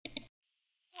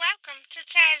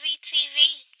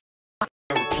TV.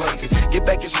 Get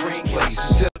back his ring, please.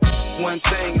 One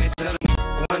thing,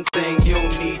 you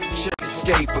don't need to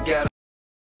escape. I got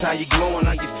how you glowing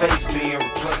on your face being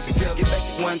replaced. Get back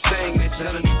one thing,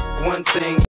 one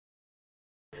thing.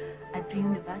 I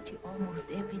dreamed about you almost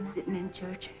every night sitting in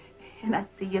church, and I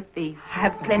see your face. I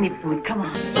have plenty of food. Come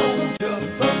on. These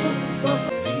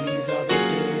are the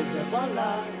days of our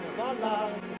lives,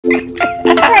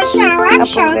 ChriseanRock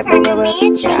shows on the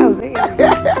mansion.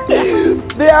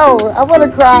 Yo, I want to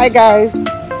cry, guys.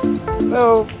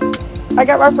 So, I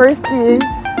got my first kid.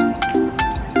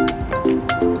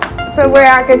 Somewhere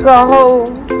I can go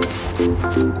home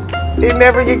and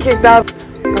never get kicked out.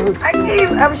 I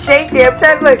can't. I'm shaking. I'm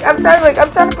trying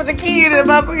to put the key in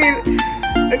my fucking.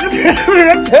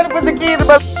 I'm trying to put the key in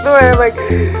my door. I'm like,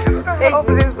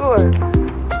 open this door.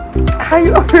 How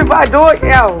you open my door,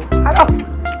 yo? I don't.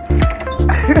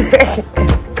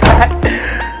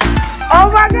 Oh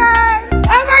my god!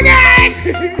 Oh my god!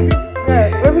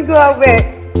 Let me go out back.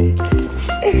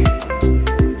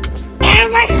 Oh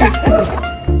my god!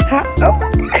 Oh my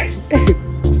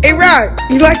god! Hey Rock,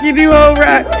 you like your new home,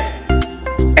 Rock?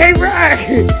 Hey Rock,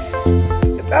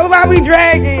 it's all about me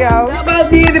dragging, y'all. It's all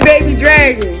about me and the baby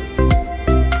dragon.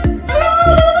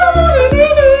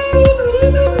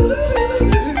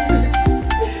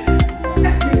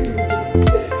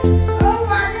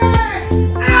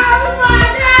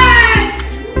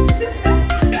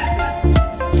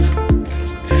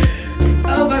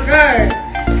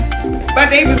 My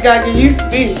neighbors gotta get used to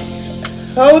me.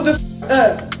 Hold the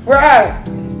up. Right.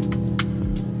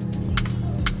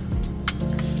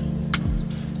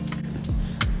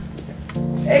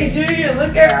 Hey Julia,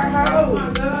 look at our house. Oh my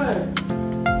god.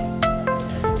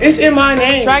 It's in my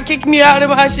name. Try to kick me out of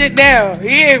my shit now. You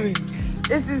hear me?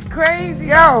 This is crazy,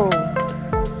 yo.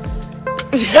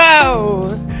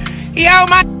 Yo,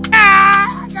 my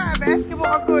I got a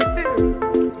basketball court too.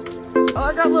 Oh,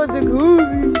 I got a little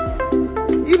jacuzzi.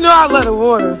 You know I love the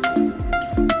water.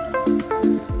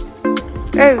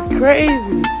 That is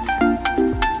crazy.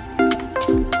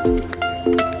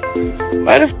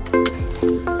 Why the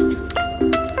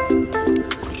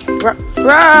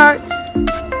right.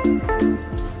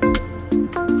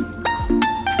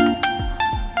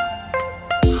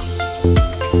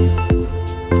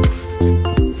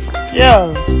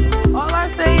 Yo, all I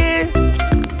say is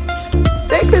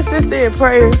stay consistent in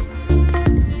prayer.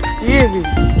 You hear me?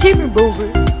 Keep it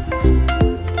moving.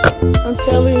 I'm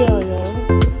telling y'all, the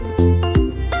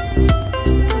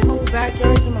whole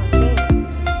backyard to myself.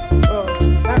 Oh,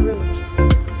 not really.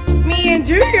 Me and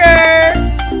Junior.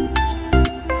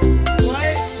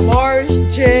 What? Marsh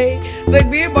J. Like,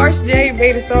 me and Marsh J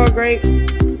made a song great.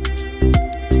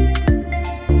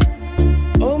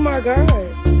 Oh my god.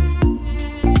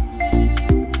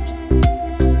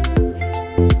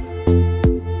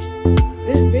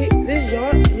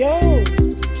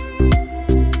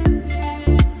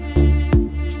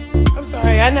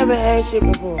 I never had shit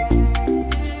before.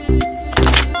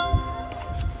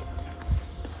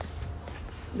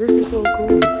 This is so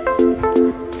cool.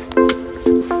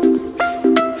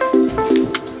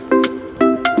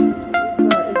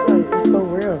 It's so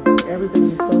real. Everything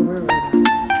is so real right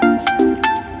now.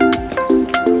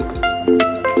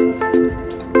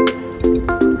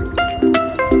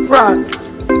 Rock.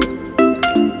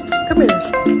 Come here.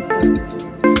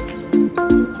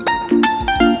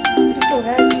 He's so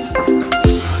happy.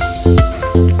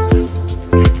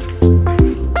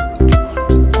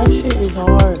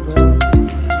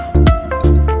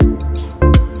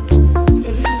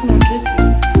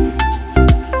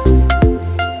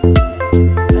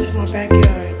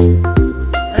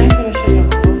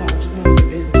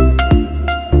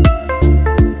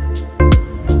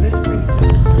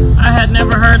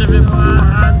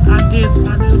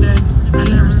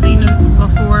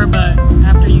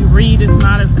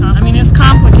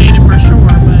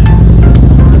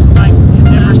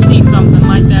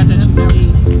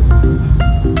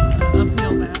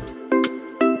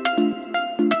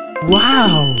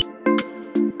 Wow.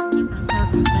 Different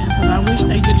circumstances. I wish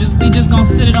they could just be gonna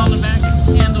sit it on the back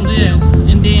and handle this,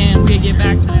 and then we'll get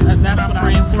back to that. That's what I'm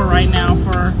praying for right now.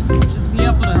 For just be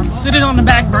able to sit it on the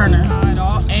back burner.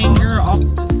 All anger,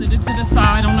 just sit it to the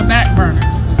side on the back burner.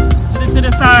 Just sit it to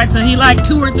the side till he like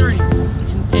 2 or 3,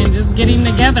 and just get him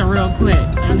together real quick.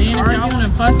 And then if y'all want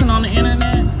to fussing on the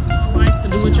internet, my wife to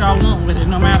do what y'all want with it,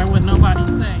 no matter what nobody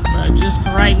say. But just for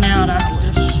right now, that's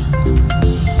just.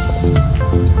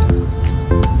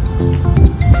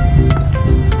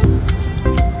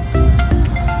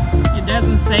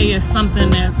 Say it's something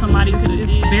that somebody could.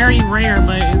 It's very rare,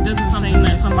 but it doesn't something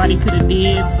that somebody could have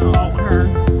did. So her.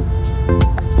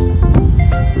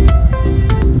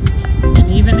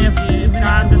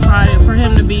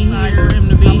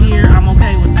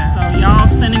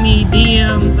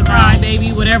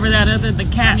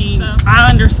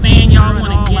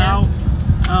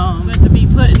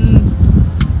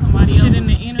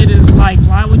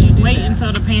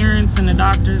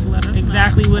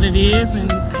 exactly what it is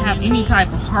and have any type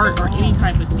of heart or any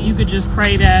type of, you could just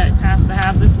pray that it has to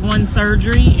have this one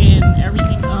surgery and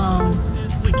everything.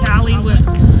 With Cali, with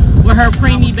her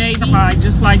preemie baby,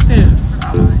 just like this.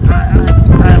 I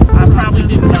probably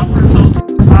didn't. I was so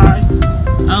terrified.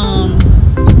 You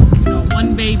know,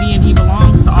 one baby and he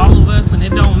belongs to all of us, and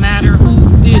it don't matter who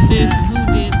did this and who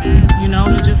did that. You know,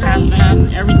 he just has to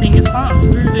have, everything is fine.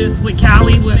 Through this with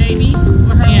Cali, with baby,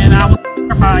 and I was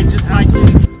terrified, just like you,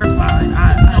 terrified.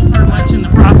 I helped her much in the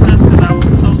process because I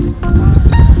was so terrified.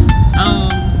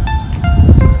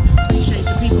 Appreciate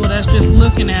the people that's just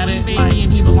looking at it, baby,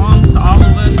 and he belongs to all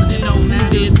of us, and it don't matter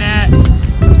who did that.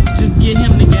 Just get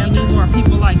him together. We need more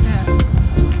people like that.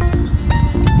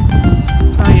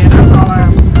 So yeah, that's all I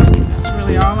have to say. That's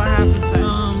really all I have to say.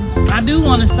 I do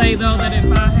want to say though that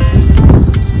if I had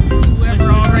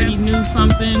whoever already knew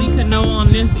something, we could know on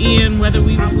this end whether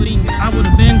we were speaking, I would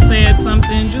have been said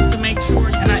something just to make sure.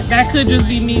 And that could just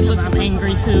be me looking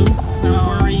angry too. I'm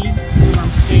worried. I'm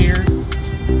scared.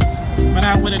 But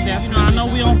I would have definitely, I know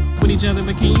we don't f with each other,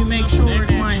 but can you make sure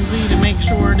X, Y, and Z to make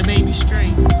sure the baby's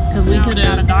straight? Because we could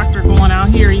have had a doctor going out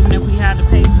here even if we had to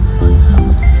pay.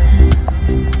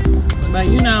 But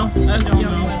you know, us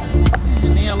young women,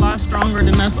 and they're a lot stronger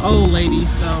than us old ladies,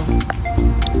 so.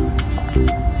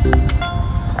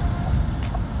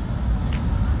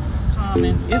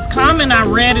 It's common, I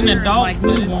read in adults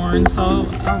newborn, so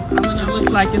it looks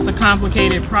like it's a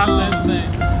complicated process, but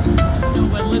you know,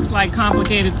 what looks like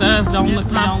complicated to us don't look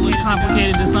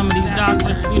complicated to some of these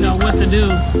doctors. You know what to do.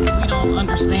 We don't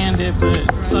understand it,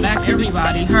 but so that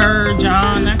everybody, her,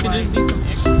 John, that could just be some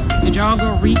extra. Did y'all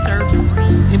go research?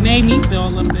 It made me feel a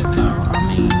little bit so.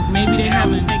 I mean, maybe they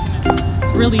haven't taken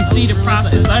it. Really see the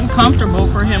process. It's uncomfortable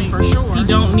for him for sure. He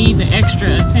don't need the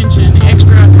extra attention,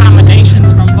 extra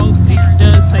accommodations from both parents.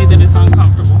 Does say that it's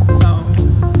uncomfortable. So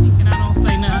I don't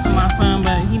say nothing to my son,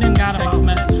 but he done got about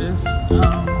messages.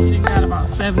 He done got about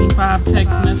 75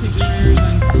 text messages,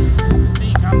 and I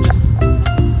think I'm just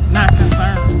not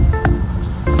concerned.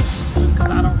 Just because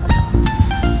I don't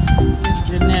think it's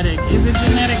genetic. Is it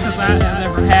genetic? Because I has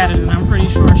ever had it, and I'm pretty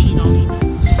sure she don't either.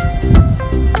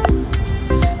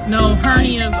 No,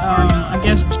 hernias, I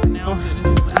guess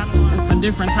it's a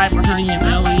different type of hernia,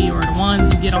 LE, or the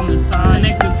ones you get on the side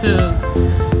connected to.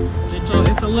 So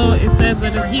it's a little, it says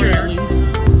that it's here at least.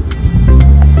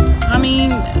 I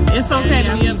mean, it's okay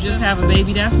to just have a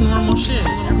baby. That's normal shit.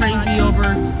 Crazy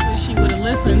over, she would have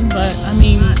listened, but I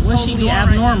mean, was she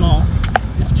abnormal?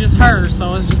 It's just her,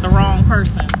 so it's just the wrong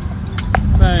person.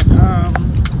 But,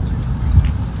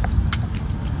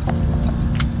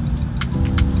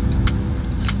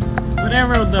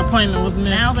 whatever the appointment was missed.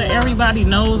 Now that everybody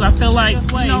knows, I feel like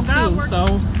ways too. So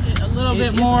a little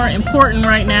bit more important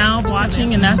right now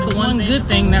watching, and that's the one good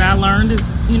thing that I learned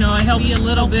is, you know, it helps be a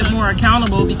little bit more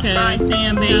accountable because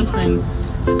stand based and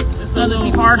it's a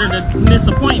little harder to miss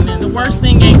appointments. The worst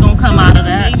thing ain't gonna come out of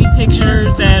that. Baby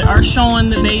pictures that are showing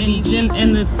the baby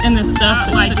in the stuff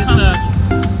that, like, it's a.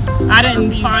 I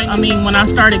didn't find. I mean, when I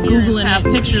started Googling at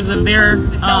pictures of their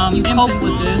cope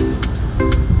with this.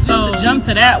 So to jump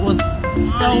to that was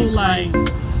so like,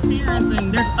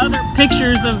 and there's other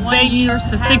pictures of babies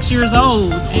to 6 years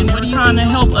old, and we're trying to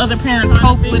help other parents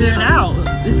cope with it out.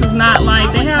 This is not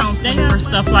like they have for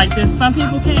stuff like this. Some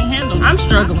people can't handle it. I'm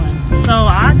struggling, so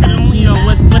I can only, you know,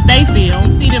 what they feel.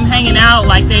 We see them hanging out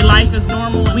like their life is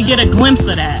normal. We get a glimpse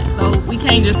of that, so we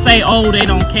can't just say, oh, they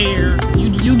don't care.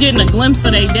 You getting a glimpse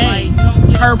of their day.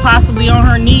 Her possibly on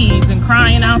her knees and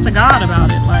crying out to God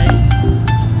about it, like.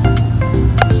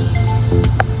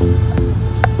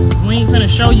 We ain't gonna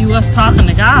show you us talking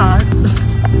to God.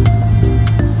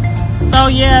 So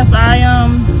yes, I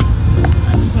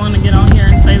just want to get on here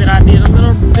and say that I did a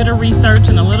little bit of research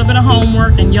and a little bit of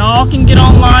homework, and y'all can get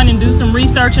online and do some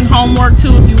research and homework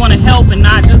too if you want to help and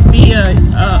not just be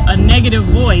a negative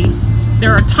voice.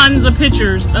 There are tons of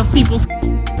pictures of people's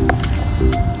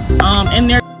and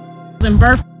their and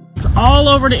birth all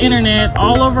over the internet,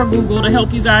 all over Google, to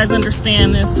help you guys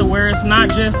understand this, to where it's not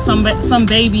just some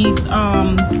babies.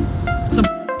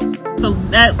 So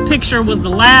that picture was the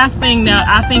last thing that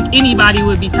I think anybody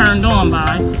would be turned on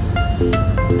by.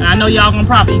 And I know y'all gonna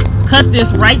probably cut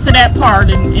this right to that part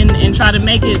and try to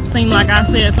make it seem like I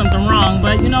said something wrong,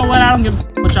 but you know what? I don't give a f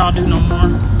what y'all do no more.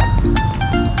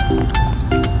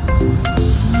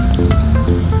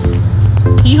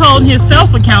 He holding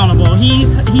himself accountable.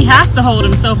 He has to hold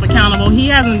himself accountable. He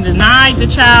hasn't denied the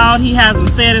child. He hasn't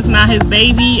said it's not his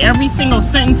baby. Every single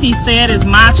sentence he said is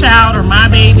my child or my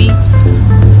baby.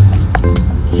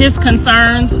 His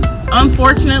concerns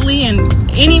unfortunately, and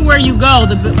anywhere you go,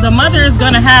 the mother is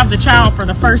going to have the child for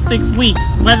the first 6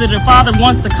 weeks. Whether the father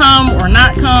wants to come or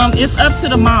not come, it's up to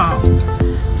the mom.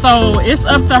 So it's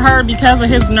up to her because of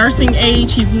his nursing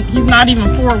age. He's not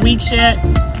even 4 weeks yet.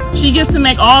 She gets to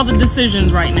make all the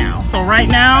decisions right now. So right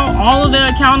now, all of the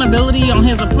accountability on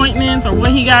his appointments or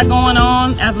what he got going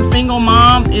on as a single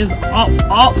mom is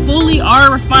all fully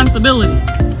our responsibility.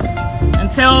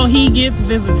 Until he gets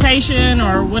visitation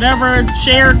or whatever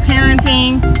shared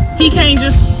parenting, he can't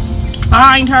just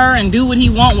find her and do what he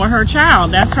wants with her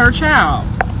child. That's her child.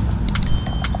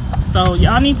 So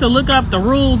y'all need to look up the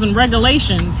rules and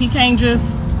regulations. He can't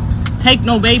just take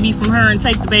no baby from her and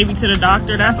take the baby to the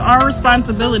doctor. That's our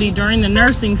responsibility during the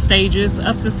nursing stages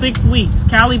up to 6 weeks.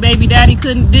 Cali baby daddy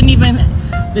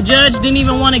the judge didn't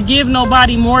even want to give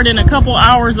nobody more than a couple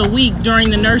hours a week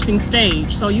during the nursing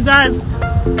stage. So you guys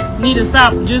need to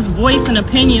stop just voicing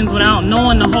opinions without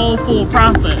knowing the whole full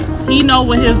process. He know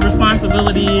what his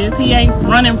responsibility is. He ain't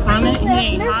running from it. He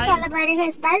ain't hiding. Celebrated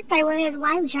his birthday with his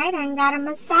wife Jada and got a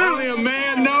massage. Only a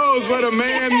man knows what a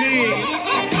man needs.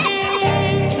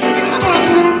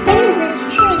 You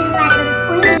was treated like a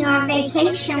queen on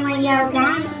vacation with your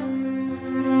guy.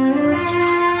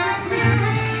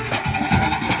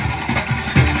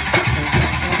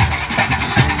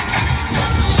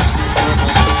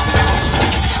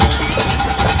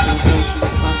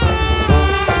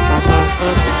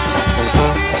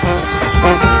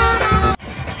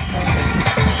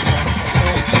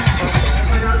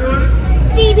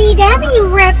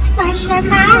 BBW reps for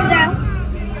Chicago.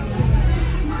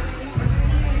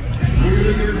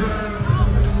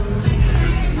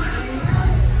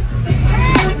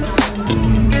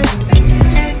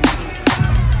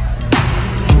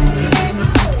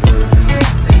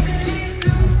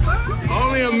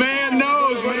 Only a man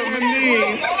knows what a man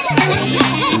needs.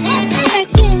 The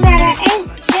king of the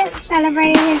 8 chips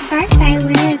celebrated his birthday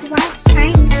with his wife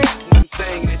China.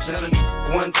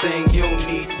 One thing you don't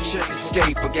need to check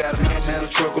escape. I got a man, a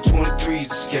truck with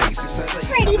 23s escape.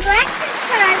 Pretty Black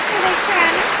subscribe to the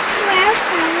channel.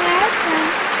 Welcome.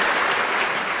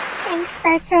 Thanks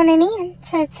for tuning in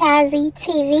to Tazzy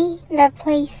TV, the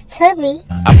place to be.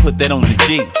 I put that on the G.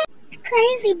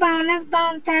 Krayzie Bone of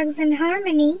Bone Thugs and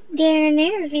Harmony did an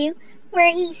interview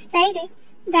where he stated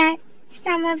that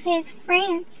some of his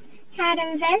friends had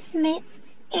investments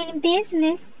in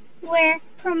business where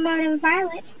promoting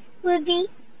violence would be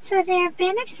to their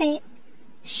benefit.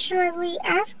 Shortly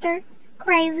after,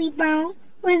 Krayzie Bone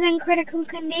was in critical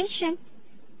condition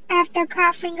after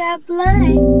coughing up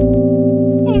blood.